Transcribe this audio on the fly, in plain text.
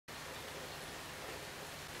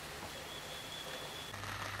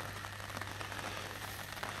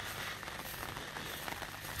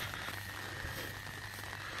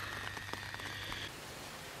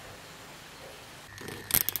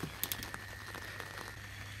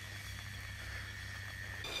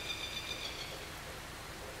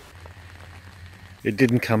It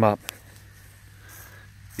didn't come up.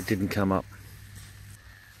 It didn't come up.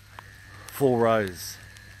 4 rows.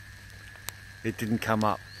 It didn't come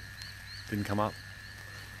up. Didn't come up.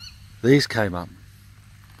 These came up.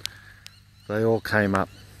 They all came up.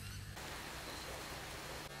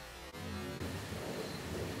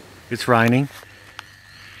 It's raining.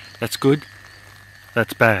 That's good.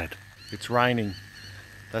 That's bad. It's raining.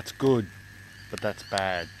 That's good. But that's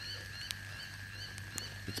bad.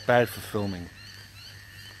 It's bad for filming.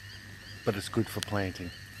 But it's good for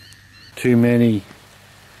planting. Too many.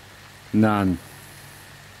 None.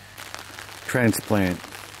 Transplant.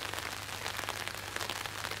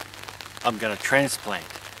 I'm going to transplant.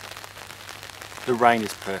 The rain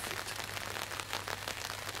is perfect.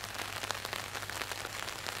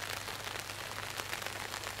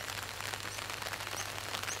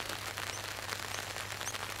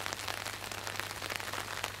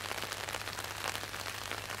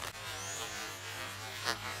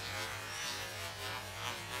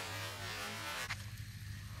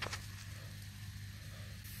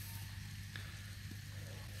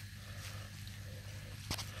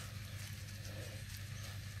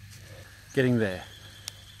 Getting there.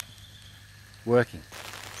 Working.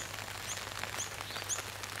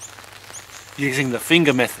 Using the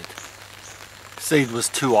finger method. Seed was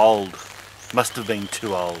too old. Must have been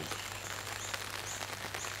too old.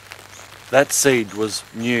 That seed was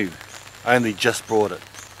new. I only just brought it.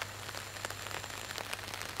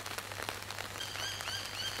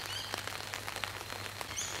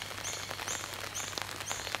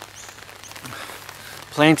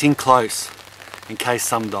 Planting close in case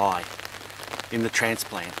some die in the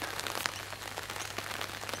transplant.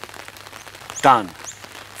 Done.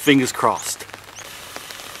 Fingers crossed.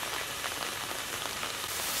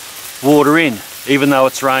 Water in, even though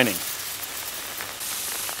it's raining.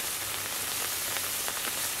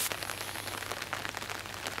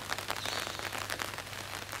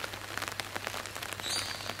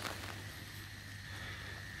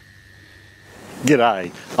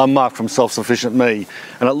 G'day, I'm Mark from Self-Sufficient Me,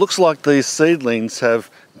 and it looks like these seedlings have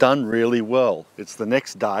done really well. It's the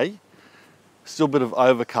next day, still a bit of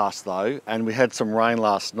overcast though, and we had some rain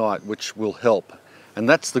last night which will help. And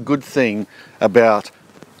that's the good thing about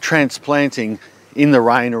transplanting in the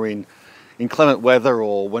rain or in inclement weather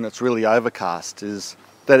or when it's really overcast, is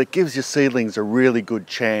that it gives your seedlings a really good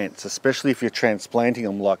chance, especially if you're transplanting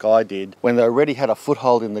them like I did, when they already had a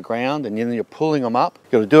foothold in the ground and then you're pulling them up.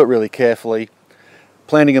 You've got to do it really carefully,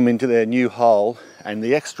 planting them into their new hole, and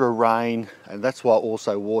the extra rain, and that's why I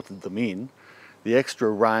also watered them in, the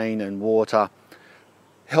extra rain and water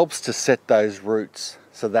helps to set those roots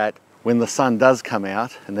so that when the sun does come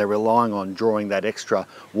out and they're relying on drawing that extra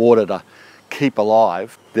water to keep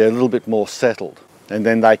alive, they're a little bit more settled, and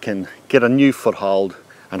then they can get a new foothold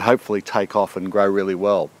and hopefully take off and grow really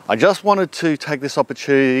well. I just wanted to take this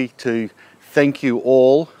opportunity to thank you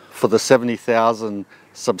all for the 70,000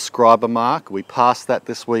 subscriber mark. We passed that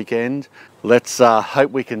this weekend. Let's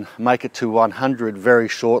hope we can make it to 100 very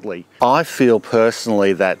shortly. I feel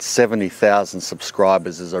personally that 70,000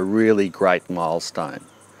 subscribers is a really great milestone.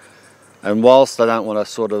 And whilst I don't want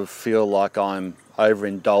to sort of feel like I'm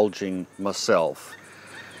overindulging myself,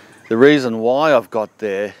 the reason why I've got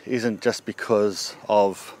there isn't just because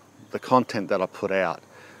of the content that I put out.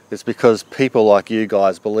 It's because people like you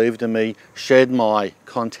guys believed in me, shared my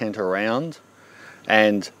content around,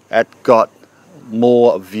 and it got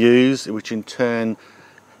more views, which in turn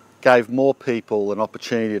gave more people an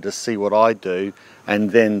opportunity to see what I do,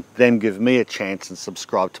 and then them give me a chance and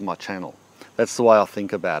subscribe to my channel. That's the way I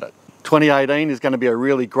think about it. 2018 is going to be a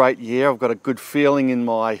really great year. I've got a good feeling in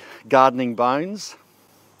my gardening bones.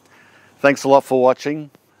 Thanks a lot for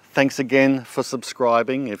watching. Thanks again for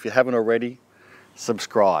subscribing. If you haven't already,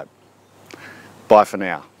 subscribe. Bye for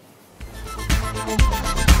now.